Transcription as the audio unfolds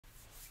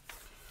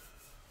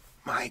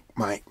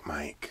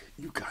Mike,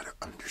 you gotta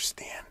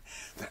understand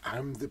that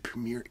I'm the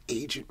premier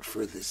agent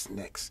for this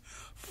next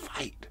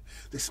fight.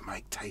 This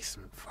Mike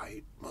Tyson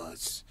fight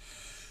must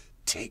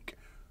take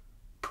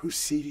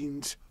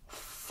proceedings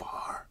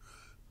far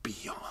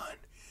beyond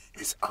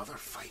his other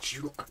fights.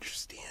 You don't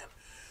understand.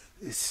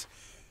 This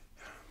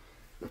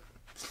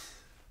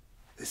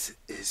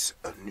is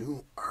a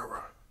new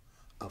era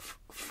of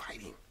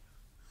fighting.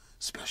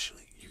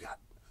 Especially, you got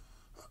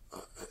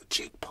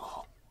Jake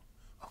Paul.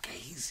 Okay,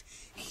 he's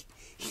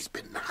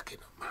been knocking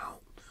him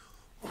out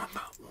one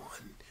by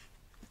one.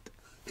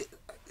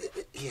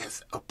 He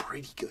has a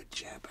pretty good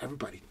jab.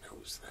 Everybody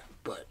knows that.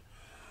 But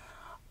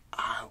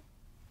I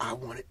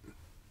wanted...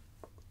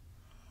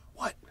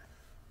 What?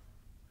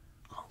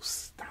 Oh,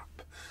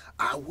 stop.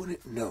 I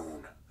wouldn't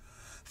known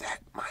that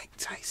Mike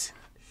Tyson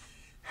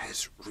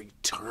has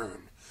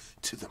returned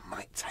to the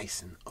Mike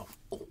Tyson of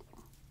old.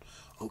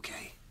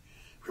 Okay?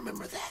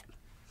 Remember that?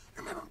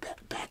 Remember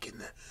back in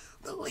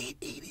the late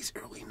 80s,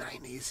 early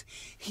 90s,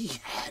 he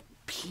had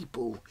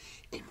people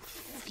in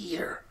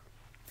fear.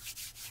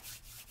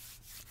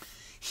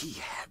 He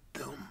had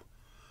them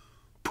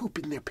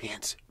pooping their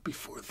pants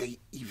before they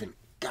even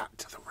got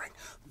to the ring.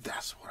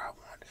 That's what I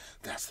want.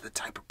 That's the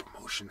type of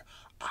promotion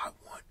I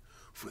want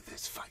for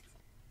this fight.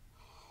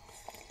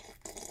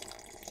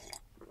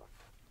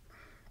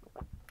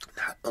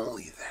 Not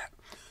only that,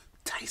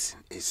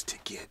 Tyson is to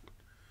get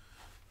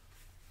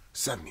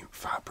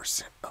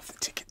 75% of the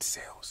ticket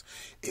sales.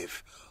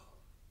 If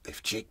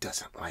Jake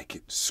doesn't like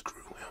it,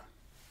 screw him.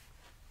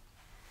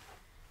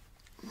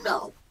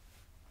 No,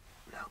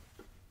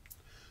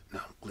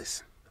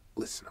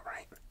 listen, all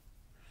right?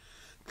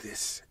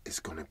 This is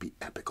gonna be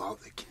epic. All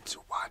the kids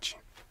are watching.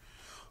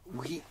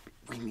 We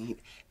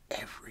need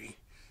every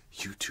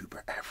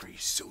YouTuber, every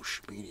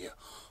social media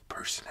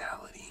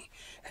personality,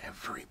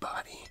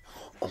 everybody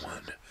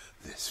on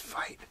this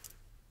fight.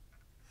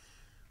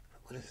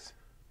 What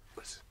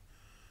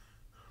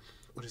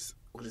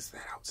is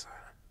that outside?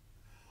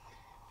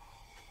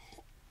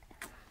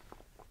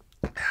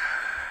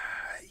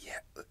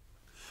 Yeah.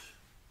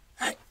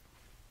 Hey.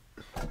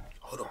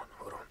 Hold on.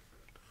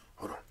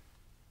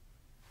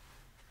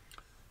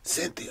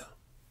 Cynthia.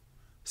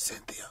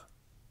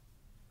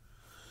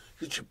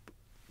 Could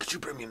you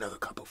bring me another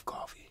cup of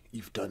coffee?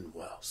 You've done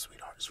well,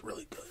 sweetheart. It's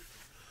really good.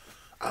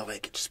 I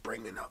like it. Just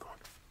bring me another one.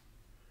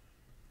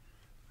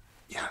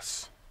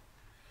 Yes.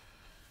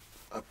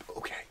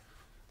 Okay.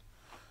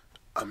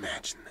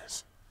 Imagine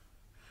this.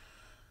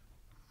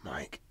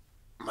 Mike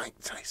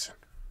Tyson.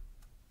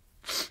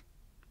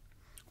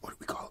 What do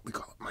we call it? We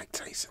call it Mike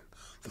Tyson.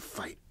 The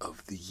fight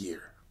of the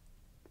year.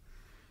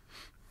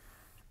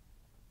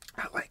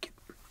 I like it.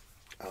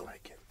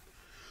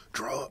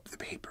 Draw up the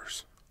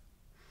papers.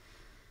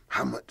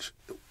 How much?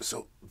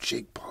 So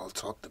Jake Paul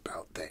talked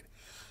about that.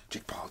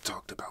 Jake Paul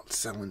talked about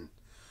selling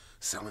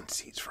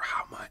seats for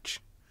how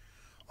much?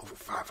 Over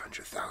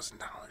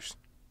 $500,000.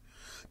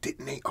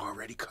 Didn't they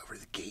already cover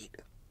the gate?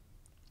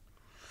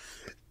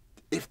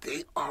 If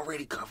they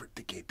already covered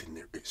the gate, then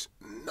there is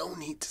no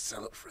need to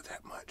sell it for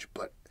that much.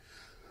 But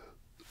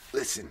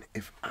listen,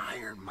 if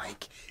Iron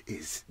Mike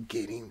is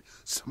getting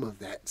some of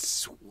that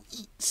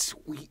sweet,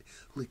 sweet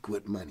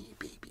liquid money,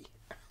 baby,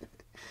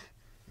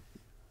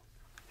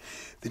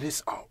 then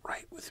it's all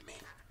right with me.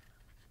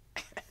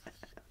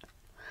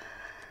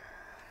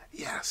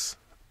 Yes,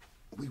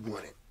 we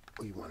want it.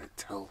 We want to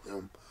tell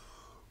him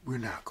we're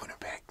not going to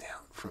back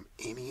down from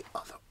any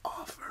other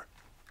offer.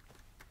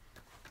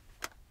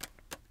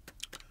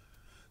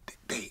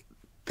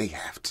 They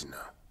have to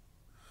know.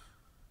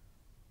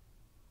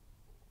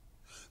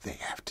 They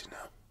have to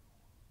know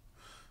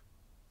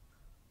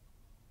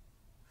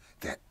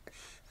that,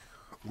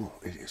 well,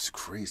 it is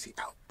crazy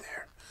out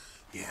there.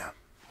 Yeah,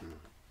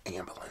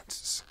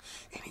 ambulances.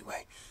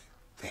 Anyway,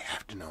 they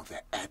have to know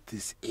that at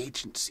this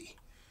agency,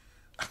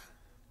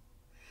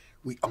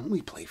 we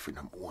only play for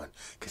number one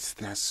because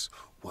that's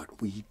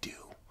what we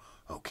do,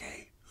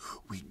 okay?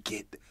 We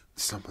get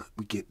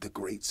the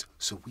greats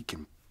so we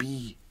can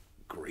be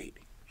great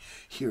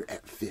here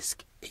at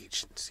FISK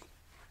agency.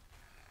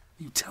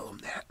 You tell them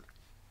that.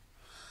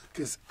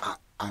 Because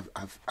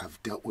I've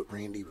dealt with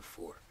Randy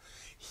before.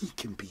 He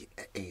can be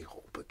an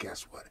a-hole, but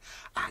guess what?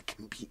 I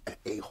can be an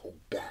a-hole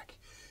back.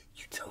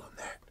 You tell him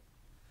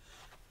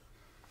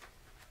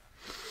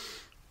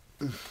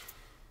that.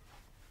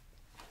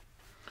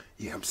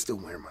 Yeah, I'm still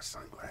wearing my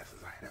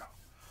sunglasses. I had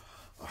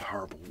a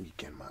horrible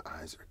weekend. My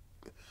eyes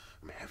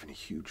I'm having a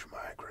huge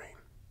migraine.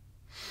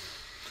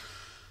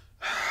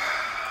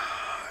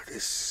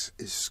 This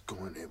is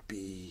going to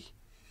be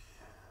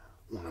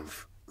one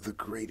of the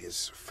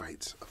greatest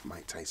fights of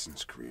Mike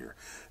Tyson's career.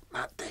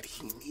 Not that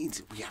he needs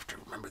it. We have to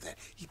remember that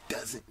he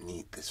doesn't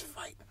need this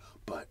fight.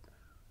 But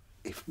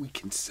if we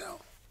can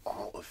sell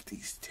all of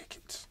these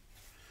tickets,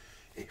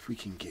 if we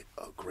can get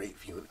a great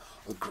viewing,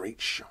 a great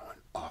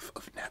showing off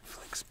of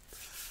Netflix,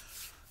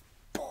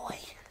 boy,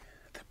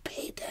 the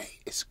payday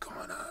is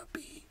gonna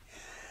be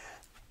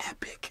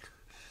epic.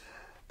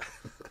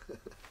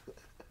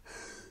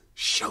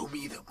 Show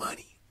me the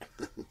money.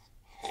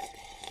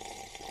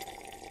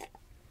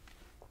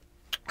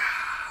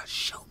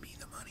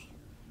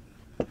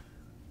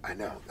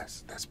 know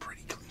that's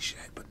pretty cliche,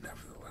 but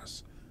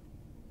nevertheless,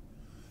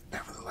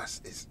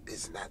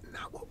 isn't that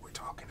not what we're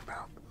talking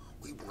about?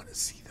 We want to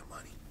see the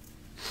money.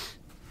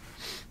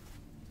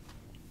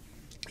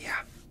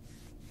 Yeah.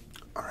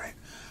 All right.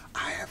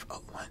 I have a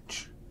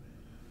lunch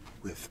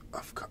with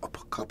a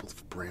couple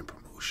of brand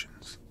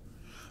promotions,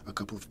 a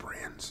couple of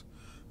brands.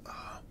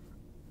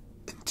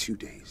 In 2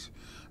 days,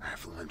 I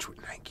have lunch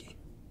with Nike.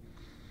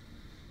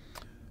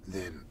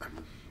 Then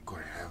I'm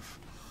going to have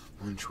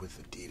lunch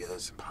with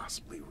Adidas and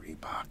possibly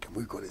Reebok, and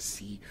we're going to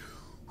see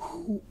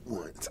who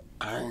wants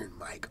Iron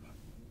Mike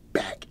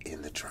back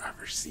in the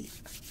driver's seat.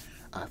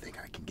 I think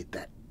I can get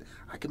that.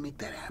 I can make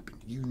that happen.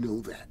 You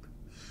know that.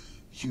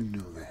 You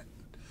know that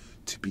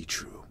to be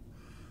true.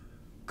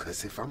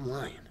 Because if I'm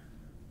lying,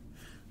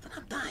 then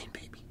I'm dying,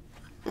 baby.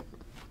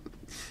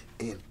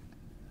 And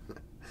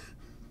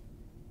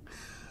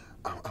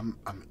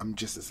I'm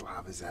just as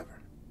live as ever.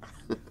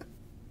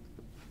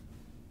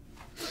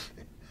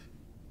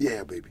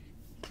 Yeah, baby.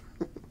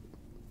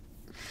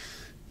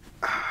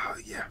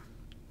 Yeah.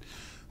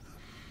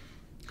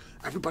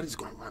 Everybody's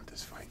gonna want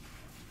this fight.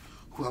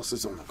 Who else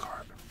is on the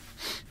card?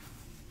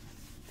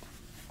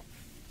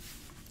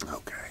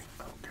 Okay.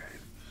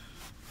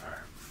 Alright.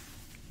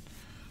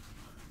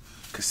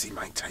 Cause see,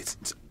 Mike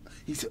Tyson's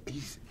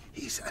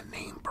he's a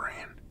name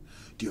brand.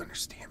 Do you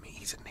understand me?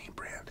 He's a name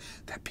brand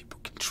that people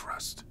can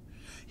trust.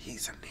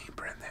 He's a name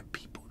brand that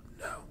people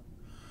know.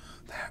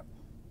 That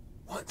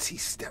once he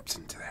steps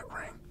into that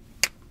ring,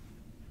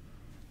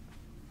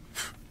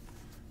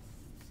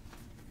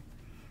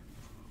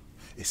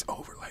 it's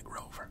over like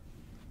Rover.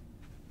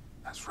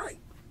 That's right.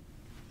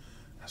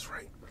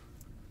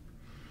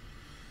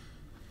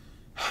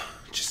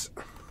 Just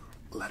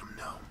let him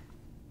know.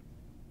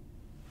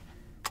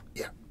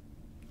 Yep.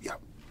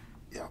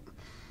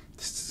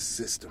 This is a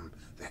system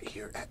that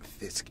here at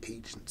FISK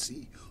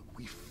agency,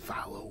 we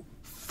follow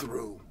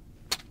through.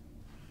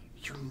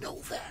 You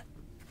know that.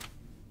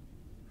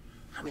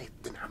 How many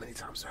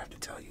times do I have to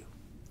tell you?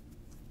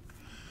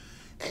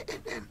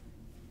 And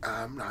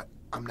I'm not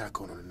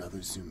going on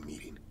another Zoom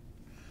meeting.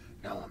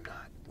 No, I'm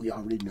not. We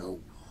already know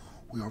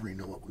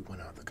what we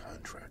want out of the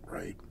contract,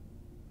 right?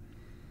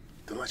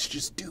 Then let's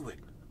just do it.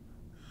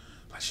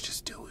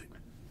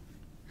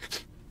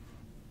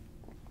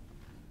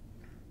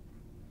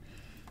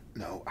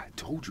 No, I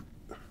told you.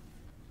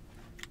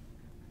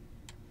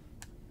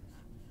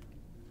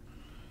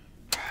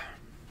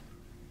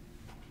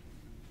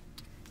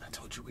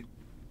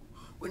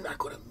 We're not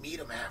going to meet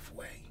him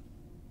halfway.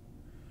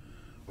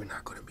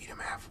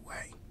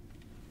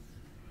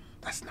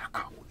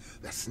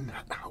 That's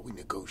not how we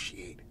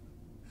negotiate.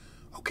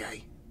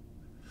 Okay?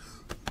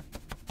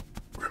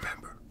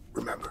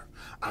 Remember,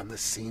 I'm the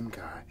same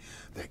guy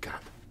that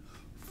got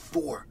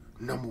 4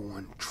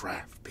 #1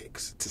 draft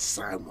picks to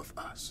sign with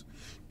us.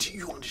 Do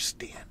you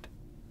understand?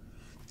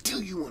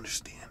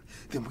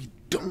 Then we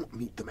don't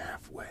meet them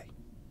halfway.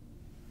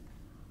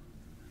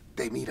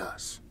 They meet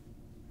us.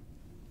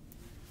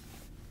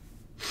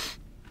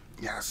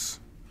 Yes,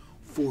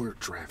 4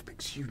 draft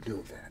picks. You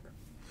know that.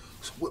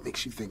 So what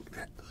makes you think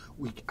that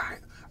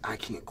I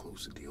can't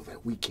close the deal?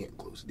 That we can't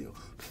close the deal?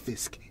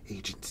 FISK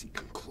agency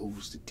can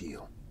close the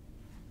deal.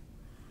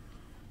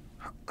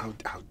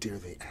 How dare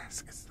they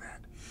ask us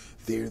that?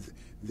 They're the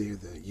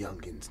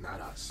youngins, not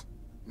us.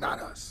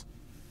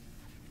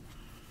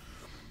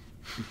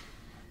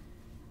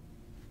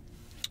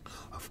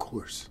 Of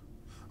course,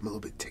 I'm a little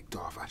bit ticked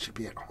off. I should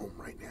be at home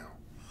right now.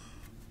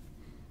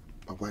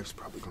 My wife's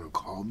probably going to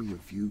call me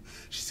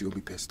she's going to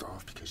be pissed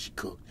off because she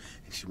cooked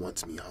and she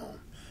wants me home.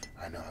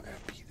 I know I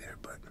got to be there,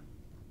 but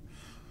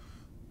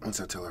once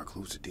I tell her I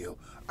close the deal,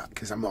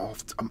 because I'm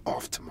off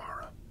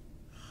tomorrow.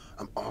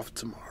 And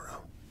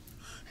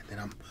then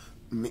I'm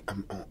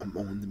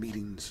on the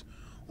meetings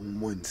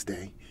on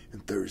Wednesday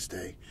and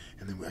Thursday,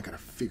 and then I got to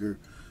figure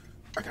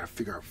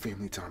out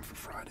family time for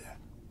Friday.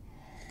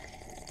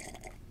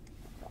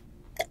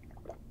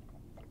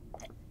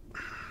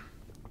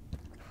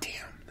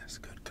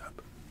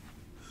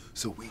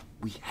 So we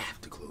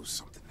have to close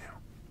something now.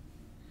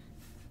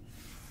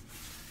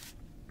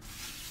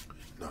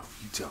 No,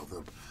 you tell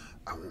them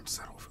I won't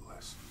settle for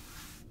less.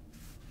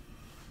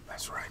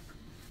 That's right.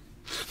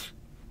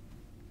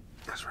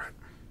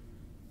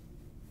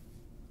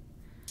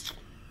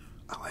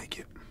 I like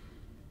it.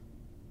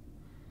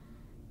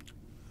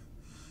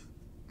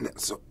 Now,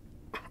 so,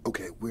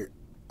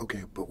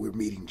 but we're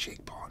meeting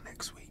Jake Paul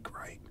next week,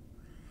 right?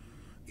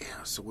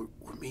 Yeah, so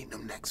we're meeting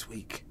him next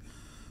week.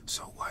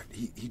 So what?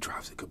 He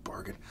drives a good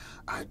bargain.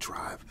 I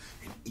drive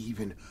an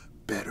even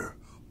better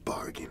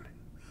bargain.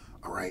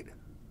 All right?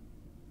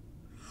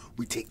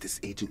 We take this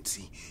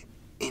agency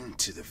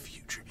into the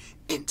future,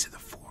 into the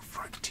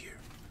frontier.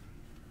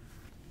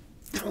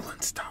 No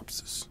one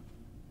stops us.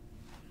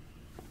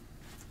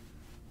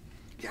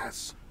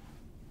 Yes.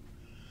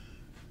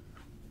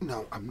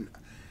 No, I'm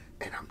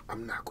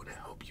not going to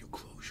help you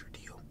close your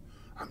deal.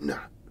 I'm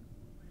not.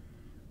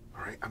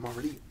 All right? I'm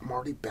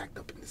already backed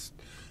up in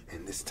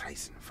this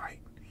Tyson fight.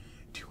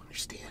 Do you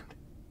understand?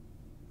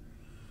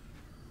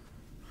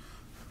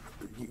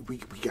 We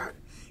got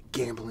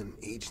gambling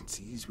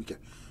agencies. We got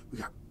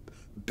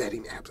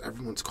betting apps.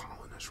 Everyone's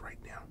calling us right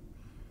now.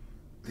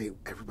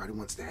 Everybody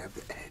wants to have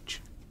the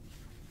edge.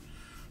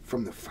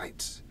 From the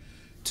fights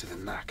to the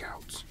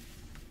knockouts.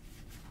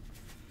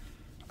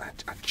 I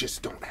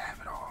just don't have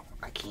it all.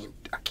 I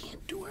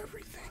can't do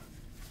everything.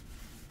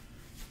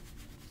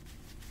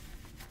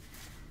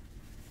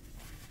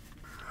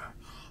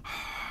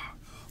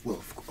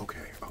 Well, okay,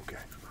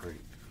 great.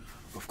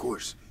 Of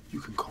course, you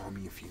can call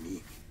me if you need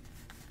me.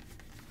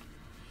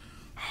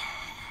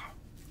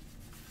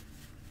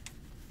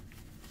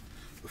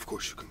 Of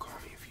course you can call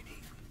me if you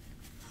need me.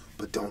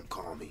 But don't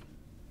call me.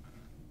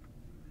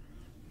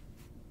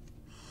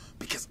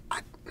 Because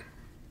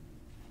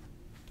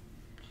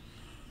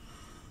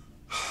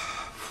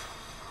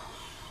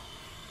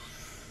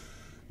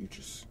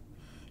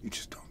You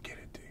just don't get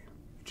it, do you?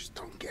 You just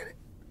don't get it.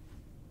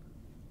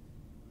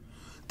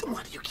 Then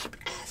why do you keep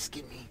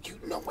asking me? You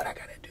know what I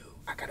gotta do.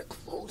 I gotta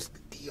close the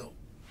deal.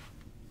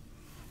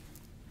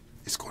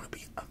 It's gonna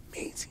be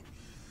amazing.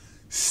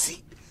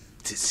 Seat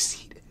to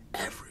seat,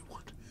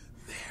 everyone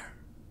there.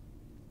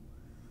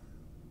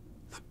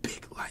 The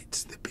big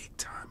lights, the big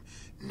time.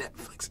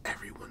 Netflix,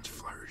 everyone's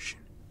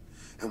flourishing.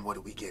 And what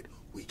do we get?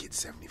 We get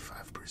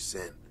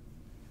 75%.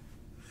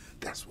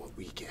 That's what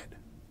we get.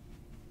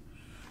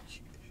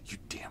 You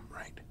damn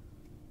right.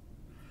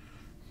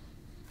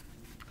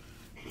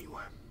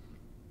 Anyway.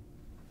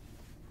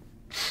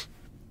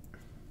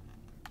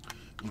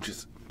 You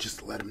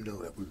just let them know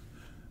that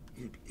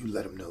you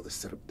let them know the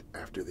setup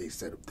after they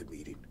set up the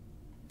meeting.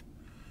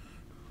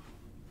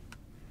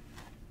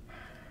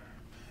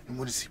 And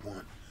what does he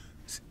want?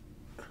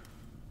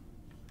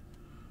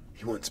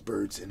 He wants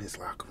birds in his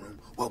locker room.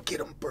 Well,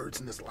 get him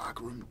birds in his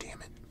locker room,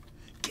 damn it.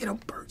 Get him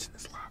birds in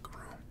his locker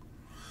room.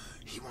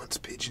 He wants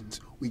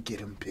pigeons. We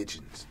get him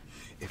pigeons.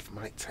 If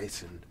Mike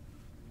Tyson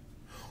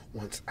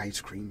wants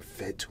ice cream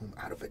fed to him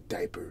out of a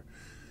diaper,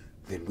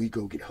 then we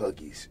go get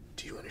Huggies.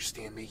 Do you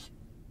understand me?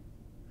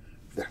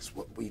 That's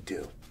what we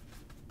do.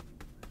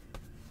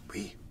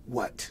 We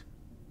what?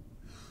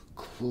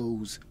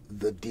 Close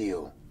the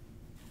deal.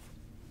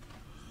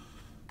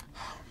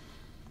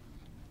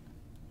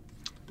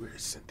 Where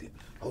is Cynthia?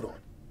 Hold on.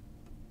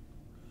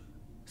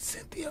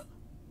 Cynthia?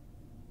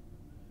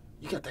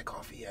 You got that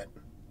coffee yet?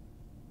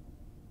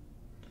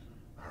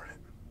 Alright.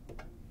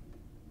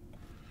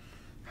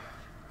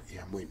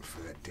 Yeah, I'm waiting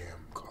for that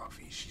damn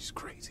coffee. She's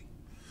crazy.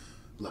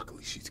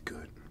 Luckily, she's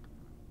good.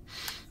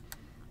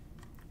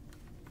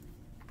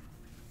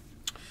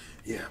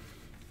 Yeah.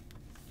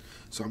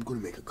 So I'm going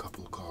to make a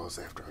couple of calls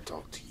after I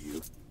talk to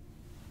you.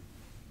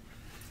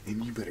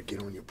 And you better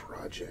get on your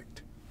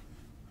project.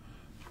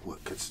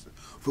 What? Because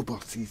football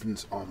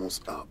season's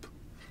almost up.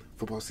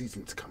 Football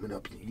season's coming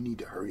up. You need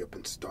to hurry up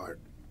and start.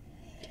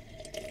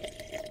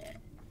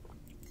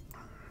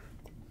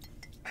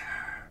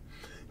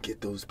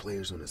 Get those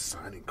players on a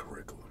signing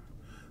curriculum.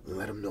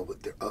 Let them know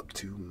what they're up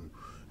to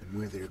and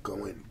where they're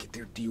going. Get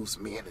their deals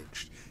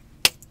managed.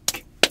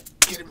 Get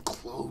them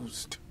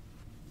closed.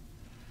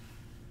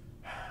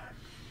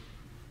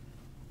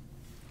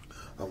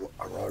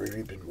 I've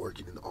already been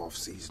working in the off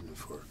season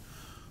for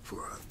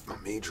my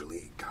major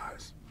league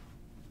guys.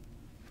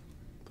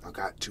 I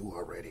got 2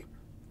 already.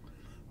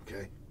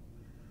 Okay?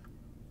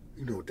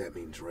 You know what that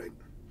means, right?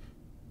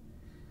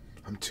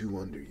 I'm 2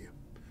 under you.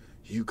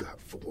 You got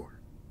 4.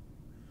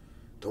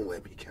 Don't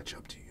let me catch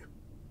up to you.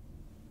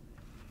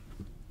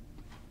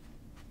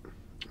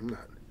 I'm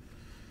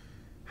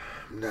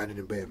not in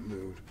a bad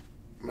mood.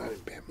 I'm not in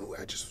a bad mood.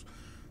 I just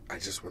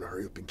want to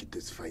hurry up and get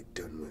this fight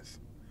done with.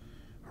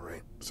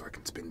 Alright? So I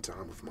can spend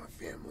time with my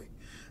family.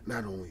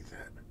 Not only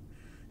that,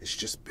 it's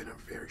just been a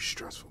very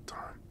stressful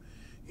time.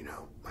 You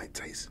know, Mike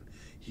Tyson,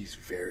 he's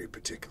very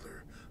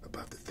particular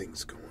about the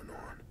things going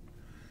on.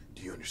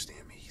 Do you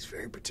understand me? He's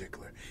very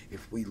particular.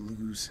 If we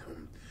lose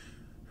him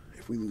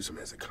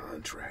as a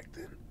contract,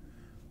 then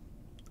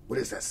what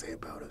does that say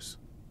about us?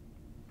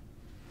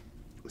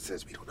 It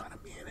says we don't know how to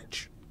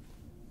manage.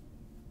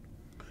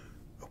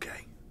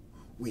 Okay?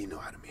 We know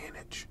how to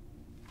manage.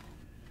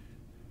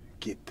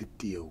 Get the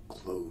deal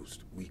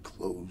closed. We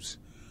close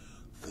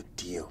the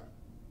deal.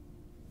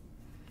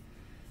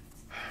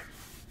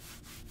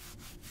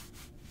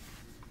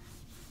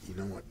 You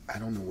know what? I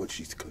don't know what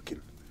she's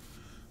cooking.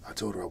 I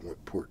told her I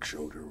want pork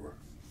shoulder, or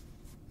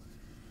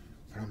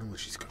I don't know what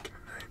she's cooking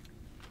tonight.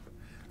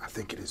 I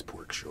think it is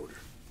pork shoulder.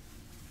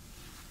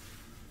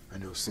 I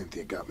know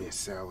Cynthia got me a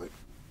salad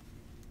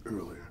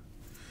earlier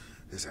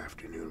this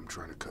afternoon. I'm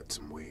trying to cut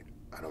some weight.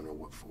 I don't know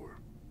what for,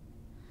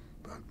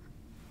 but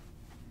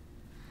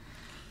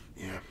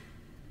yeah.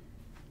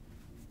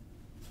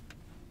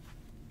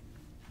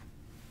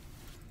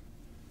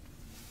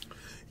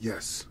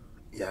 Yes.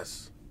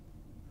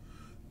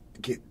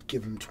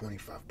 Give him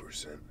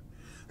 25%.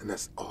 And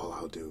that's all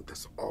I'll do.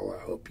 That's all I'll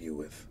help you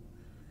with.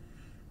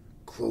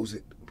 Close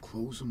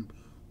them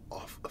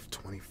off of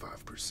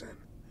 25%.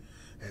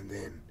 And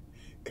then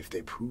if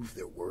they prove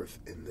their worth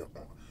in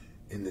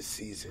the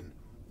season,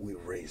 we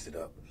raise it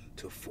up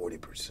to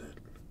 40%.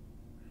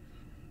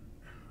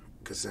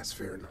 Because that's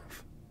fair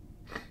enough.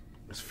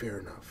 That's fair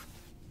enough.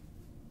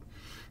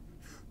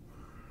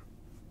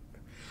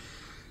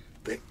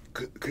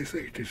 Because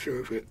they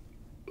deserve it.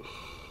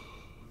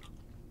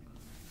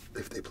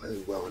 If they play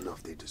well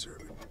enough, they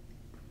deserve it.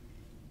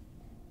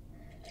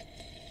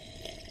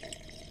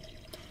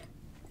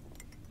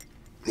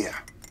 Yeah.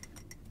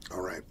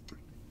 All right.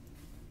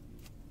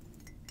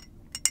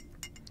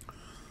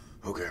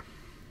 Okay.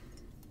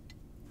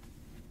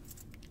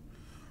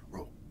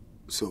 Well,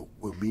 so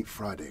we'll meet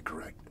Friday,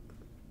 correct?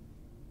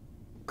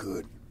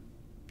 Good.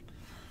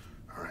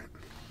 All right.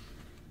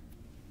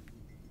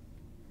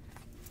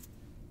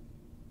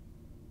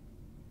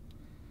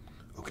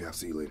 Okay, I'll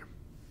see you later.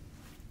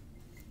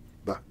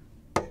 Bye.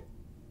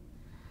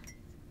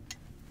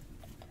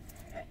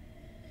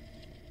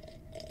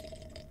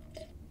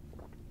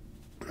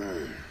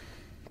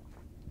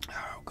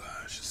 Oh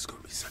gosh, this is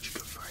gonna be such a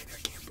good fight. I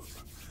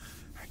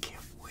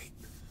can't wait.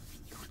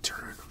 The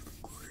return of the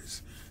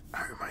glorious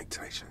Iron Mike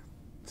Tyson.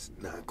 It's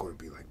not going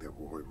to be like that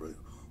Roy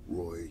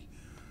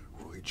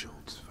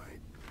Jones fight.